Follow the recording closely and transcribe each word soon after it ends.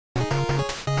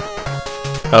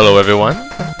Hello everyone,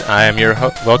 I am your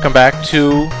welcome back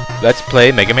to Let's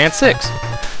Play Mega Man 6.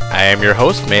 I am your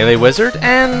host, MeleeWizard,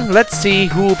 and let's see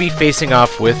who we'll be facing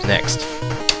off with next.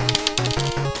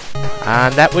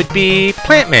 And that would be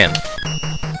Plant Man.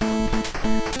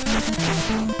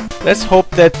 Let's hope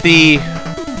that the...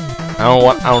 I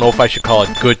don't know if I should call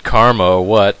it good karma or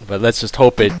what, but let's just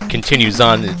hope it continues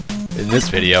on in this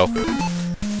video.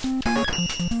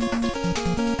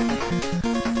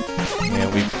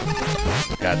 Yeah, we've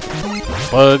got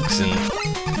bugs and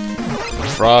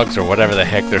frogs or whatever the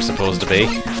heck they're supposed to be.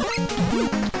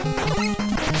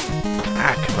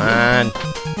 Ah, come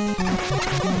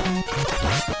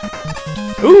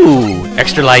on. Ooh,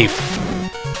 extra life.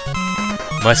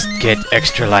 Must get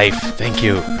extra life. Thank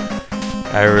you.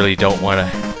 I really don't want to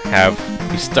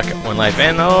be stuck at one life.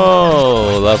 And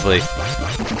oh, lovely.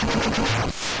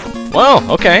 Well,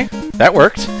 okay, that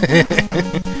worked.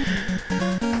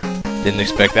 Didn't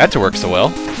expect that to work so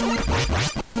well.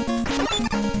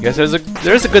 I guess there's a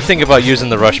good thing about using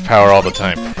the rush power all the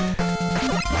time.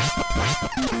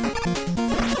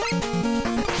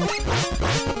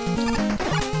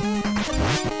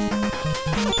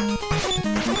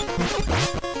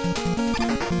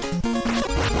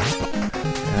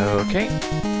 Okay.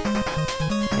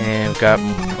 And we've got...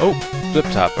 oh, flip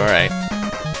top, alright.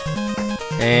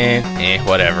 And,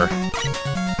 whatever.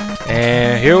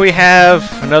 And here we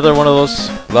have another one of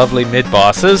those lovely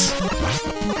mid-bosses.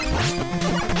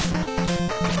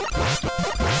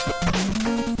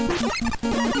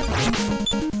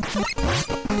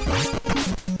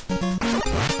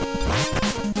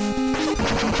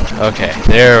 Okay,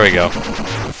 there we go.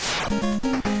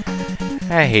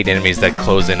 I hate enemies that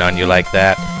close in on you like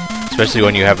that. Especially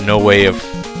when you have no way of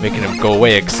making them go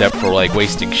away except for, like,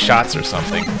 wasting shots or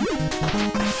something.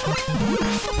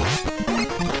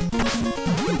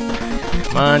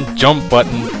 Come on, jump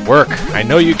button. Work. I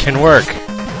know you can work.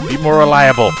 Be more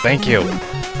reliable. Thank you.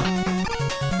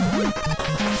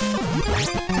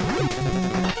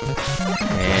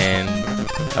 And...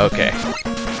 okay.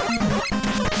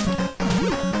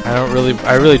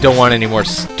 I really don't want any more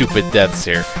stupid deaths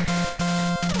here.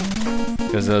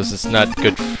 Because it's not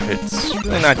good. It's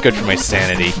really not good for my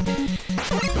sanity,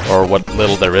 or what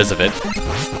little there is of it.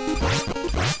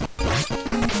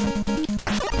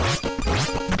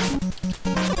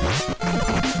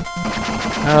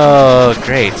 Oh,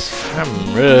 great! I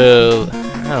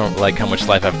don't like how much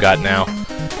life I've got now.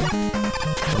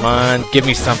 Come on, give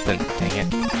me something. Dang it!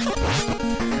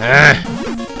 Ah.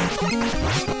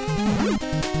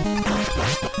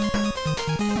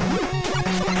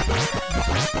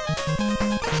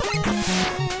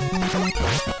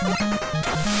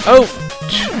 Oh!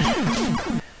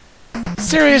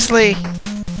 Seriously? I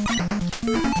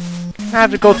have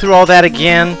to go through all that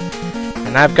again?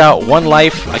 And I've got one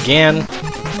life again?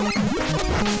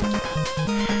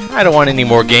 I don't want any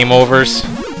more game overs.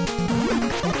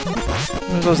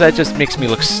 Because that just makes me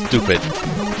look stupid.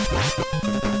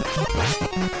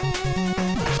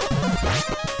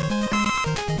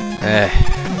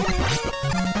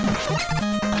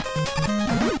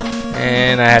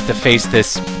 And I have to face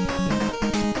this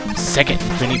second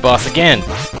mini-boss again.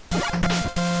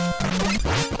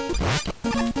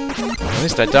 At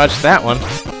least I dodged that one.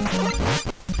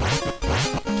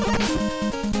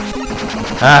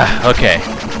 Ah, okay.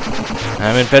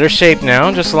 I'm in better shape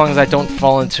now. Just as long as I don't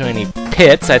fall into any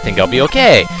pits, I think I'll be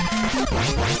okay.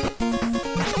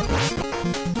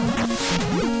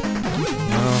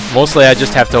 Mostly I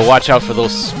just have to watch out for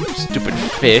those stupid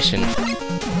fish and...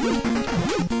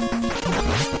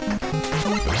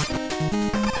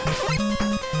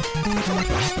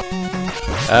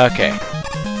 okay.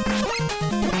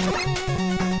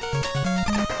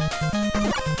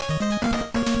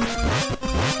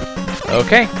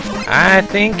 Okay. I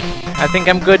think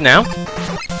I'm good now.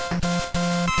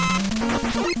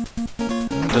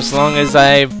 Just as long as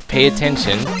I pay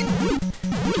attention.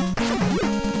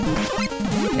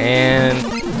 And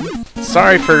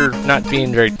sorry for not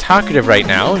being very talkative right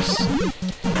now.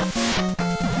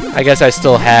 I guess I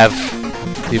still have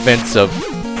the events of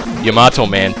Centaur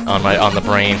Man on the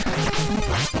brain.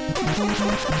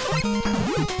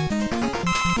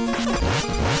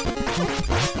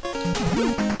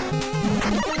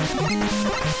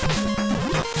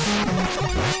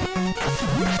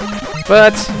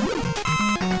 But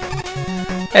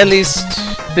at least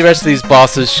the rest of these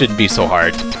bosses shouldn't be so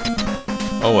hard.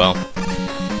 Oh well.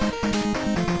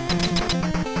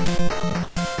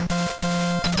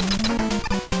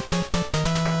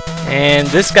 And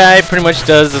this guy pretty much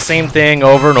does the same thing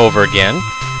over and over again.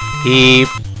 He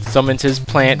summons his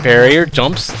plant barrier,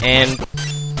 jumps, and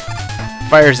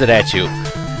fires it at you.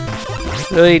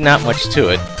 Really not much to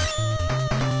it.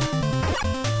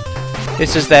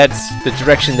 It's just that the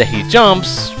direction that he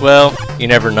jumps, well, you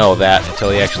never know that until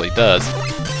he actually does.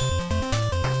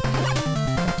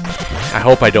 I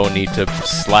hope I don't need to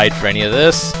slide for any of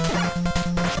this.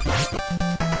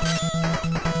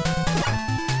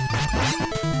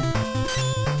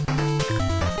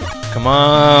 Come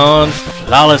on,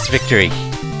 flawless victory.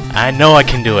 I know I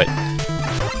can do it.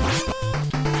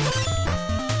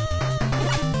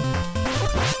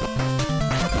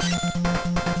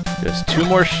 Just 2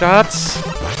 more shots.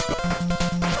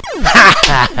 Ha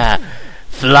ha ha!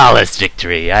 Flawless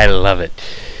victory. I love it.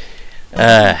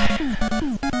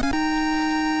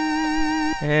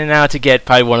 And now to get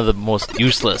probably one of the most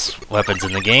useless weapons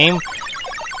in the game.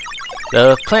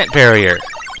 The plant barrier.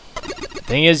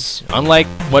 Thing is, unlike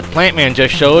what Plant Man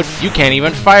just showed, you can't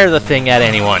even fire the thing at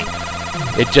anyone.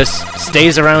 It just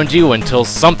stays around you until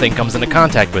something comes into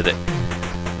contact with it.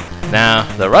 Now,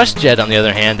 the Rush Jet, on the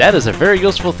other hand, that is a very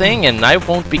useful thing, and I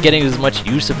won't be getting as much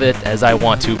use of it as I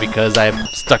want to because I'm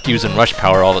stuck using Rush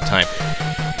Power all the time.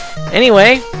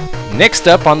 Anyway, next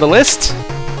up on the list,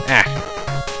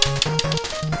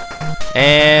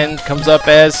 and comes up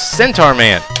as Centaur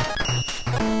Man.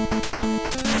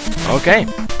 Okay.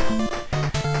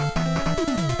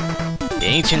 The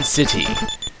Ancient City.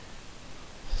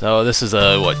 So this is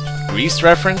a, what, Greece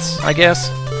reference, I guess?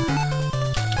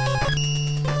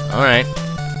 Alright.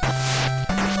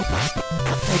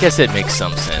 I guess it makes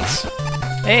some sense.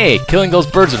 Hey, killing those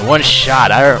birds in one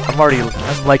shot.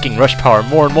 I'm liking Rush Power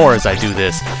more and more as I do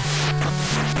this.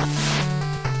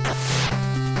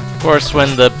 Of course,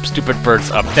 when the stupid bird's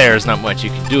up there, there's not much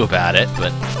you can do about it,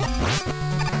 but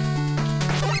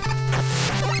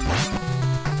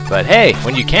hey,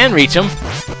 when you can reach them,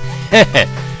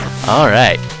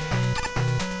 alright.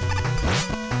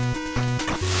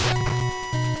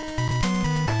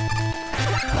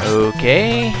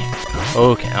 Okay,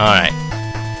 alright.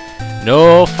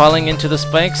 No falling into the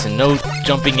spikes and no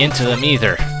jumping into them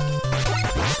either.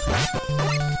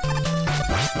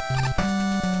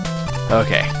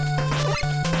 Okay.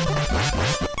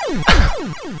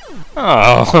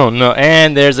 Oh no,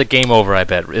 and there's a game over, I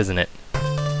bet, isn't it?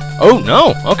 Oh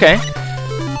no, okay.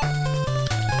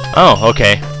 Oh,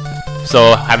 okay.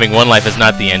 So having 1 life is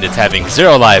not the end, it's having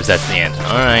 0 lives that's the end.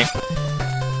 Alright.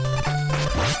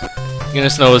 You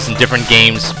just notice in different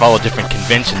games follow different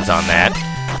conventions on that.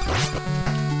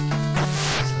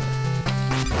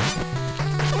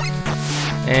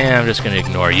 And I'm just gonna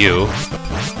ignore you.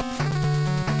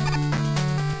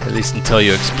 At least until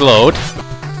you explode.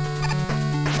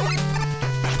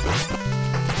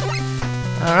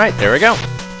 Alright, there we go.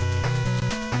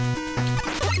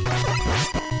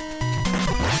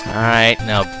 Alright,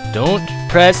 now don't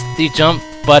press the jump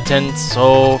button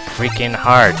so freaking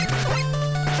hard.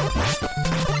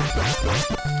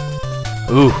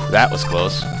 Ooh, that was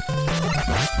close.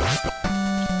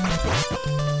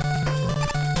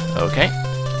 Okay.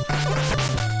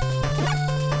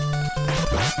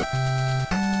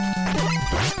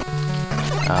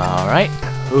 Alright,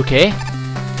 okay.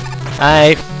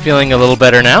 I'm feeling a little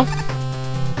better now.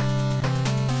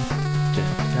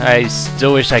 I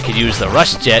still wish I could use the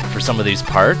Rush Jet for some of these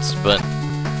parts, but,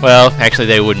 well, actually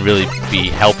they wouldn't really be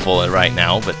helpful right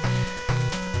now, but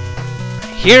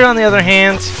here, on the other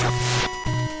hand,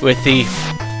 with the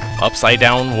upside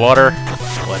down water,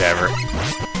 whatever.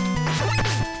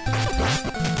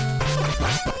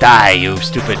 Die, you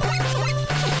stupid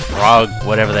frog,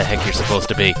 whatever the heck you're supposed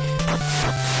to be.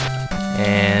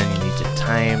 And you need to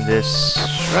time this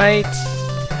right.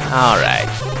 Alright.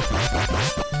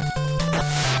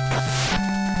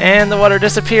 And the water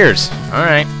disappears.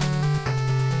 Alright.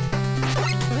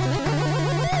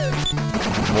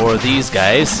 More of these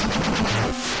guys.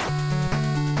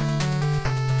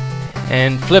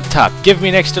 And Flip Top, give me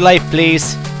an extra life,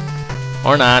 please.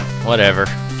 Or not, whatever.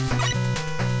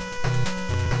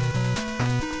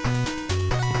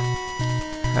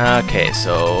 Okay,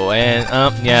 so, and,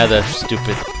 yeah, the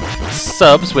stupid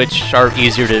subs, which are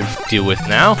easier to deal with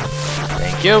now.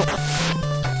 Thank you.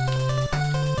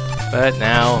 But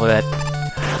now that...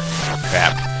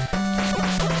 crap.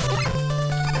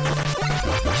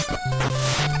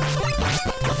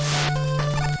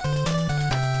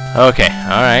 Okay,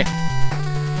 alright.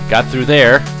 Got through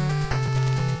there.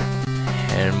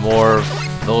 And more of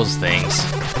those things.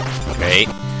 Great.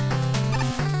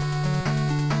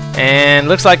 And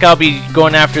looks like I'll be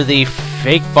going after the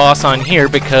fake boss on here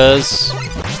because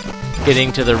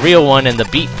getting to the real one and the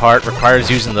beat part requires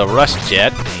using the Rush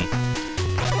Jet. And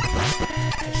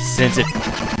since it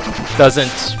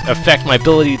doesn't affect my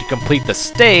ability to complete the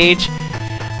stage,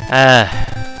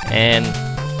 and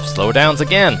slowdowns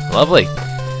again. Lovely.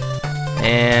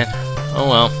 And, oh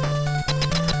well.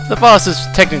 The boss is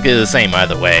technically the same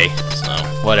either way, so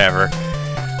whatever.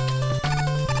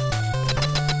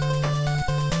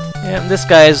 Yeah, and this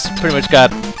guy's pretty much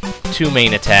got two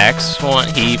main attacks. One,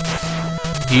 he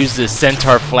uses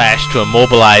Centaur Flash to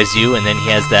immobilize you, and then he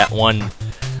has that one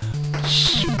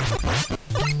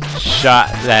shot,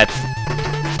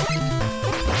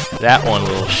 that one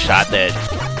little shot that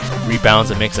rebounds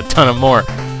and makes a ton of more.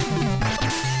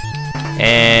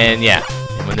 And yeah,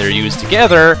 and when they're used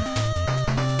together,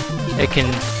 it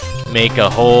can make a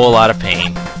whole lot of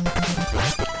pain.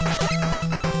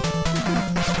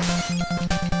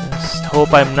 Just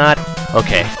hope I'm not...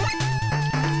 Okay.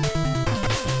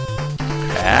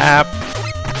 Crap.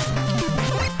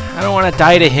 I don't want to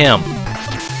die to him.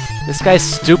 This guy's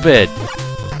stupid.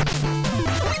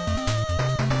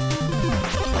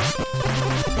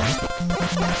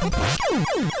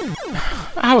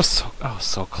 I was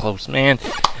so close, man.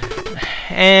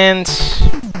 And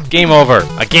game over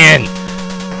again.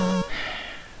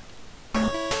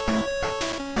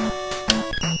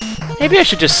 Maybe I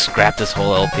should just scrap this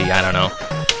whole LP. I don't know.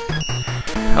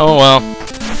 Oh well.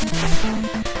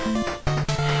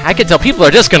 I can tell people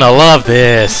are just gonna love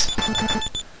this.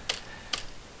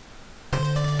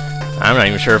 I'm not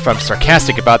even sure if I'm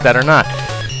sarcastic about that or not.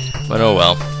 But oh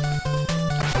well.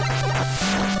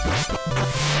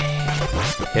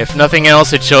 If nothing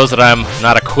else, it shows that I'm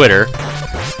not a quitter.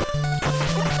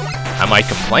 I might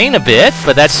complain a bit,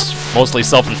 but that's mostly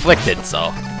self-inflicted,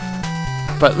 so.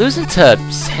 But losing to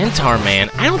Centaur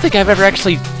Man, I don't think I've ever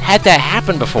actually had that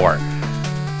happen before.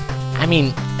 I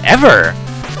mean, ever.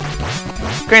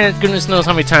 Granted, goodness knows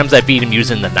how many times I beat him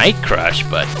using the Night Crush,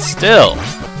 but still.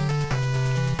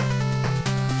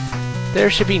 There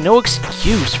should be no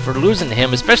excuse for losing to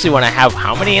him, especially when I have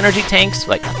how many energy tanks?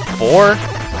 Like 4?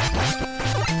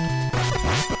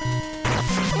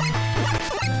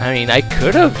 I mean, I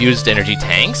could have used energy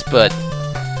tanks, but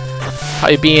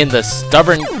probably being the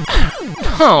stubborn...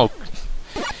 Oh.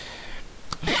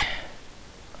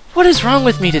 What is wrong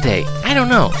with me today? I don't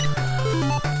know.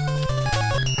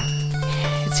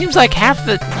 It seems like half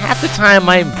the time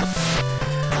I'm...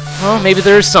 Well, maybe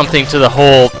there is something to the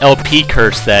whole LP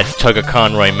curse that Chugga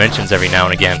Conroy mentions every now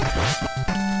and again.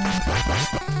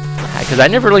 Because I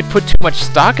never really put too much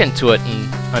stock into it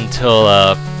until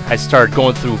I started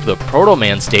going through the Proto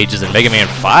Man stages in Mega Man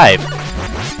 5.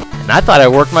 And I thought I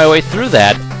worked my way through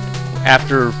that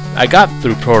after I got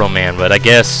through Proto Man, but I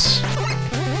guess...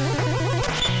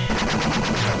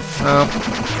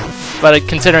 but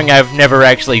considering I've never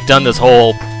actually done this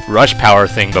whole Rush Power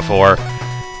thing before...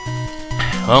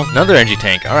 Well, another energy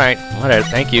tank. Alright, whatever.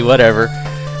 Thank you, whatever.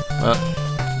 Well,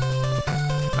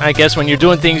 I guess when you're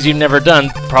doing things you've never done,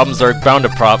 problems are bound to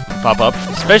pop up,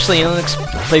 especially in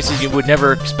places you would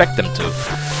never expect them to.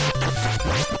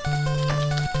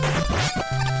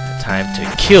 Time to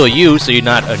kill you so you're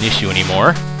not an issue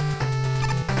anymore.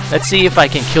 Let's see if I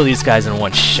can kill these guys in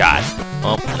one shot.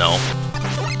 Oh, no.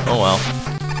 Oh well.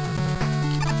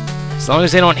 As long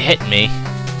as they don't hit me.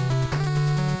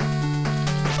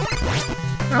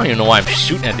 I don't even know why I'm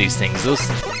shooting at these things.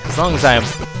 As long as I'm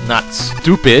not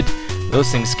stupid,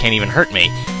 those things can't even hurt me.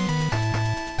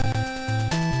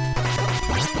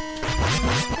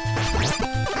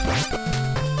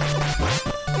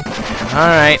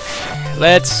 Alright,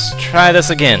 let's try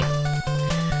this again.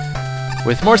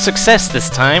 With more success this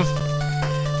time.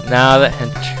 Now,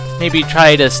 and maybe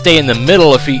try to stay in the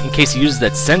middle in case he uses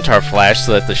that Centaur Flash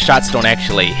so that the shots don't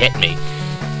actually hit me.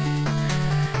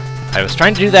 I was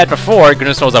trying to do that before,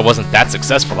 goodness knows I wasn't that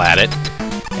successful at it.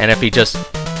 And if he just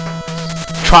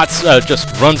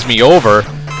runs me over,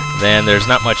 then there's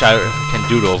not much I can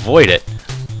do to avoid it.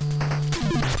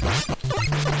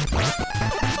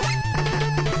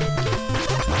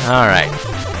 Alright.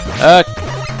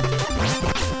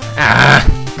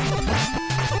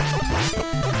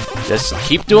 Just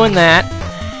keep doing that.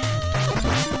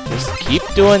 Just keep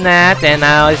doing that, and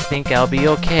I think I'll be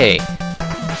okay.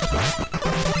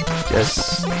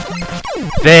 Just...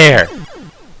 There!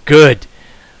 Good!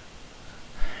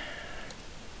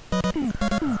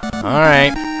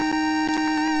 Alright.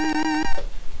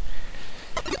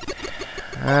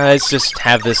 Let's just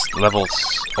have this level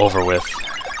over with.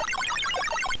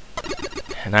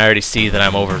 And I already see that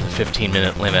I'm over the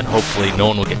 15-minute limit. Hopefully no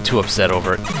one will get too upset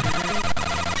over it.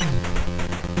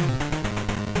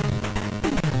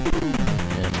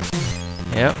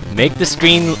 Yep, make the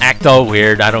screen act all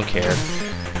weird, I don't care.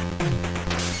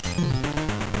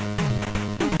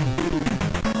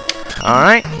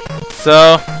 Alright,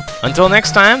 so until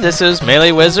next time, this is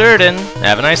MeleeWizard, and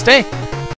have a nice day.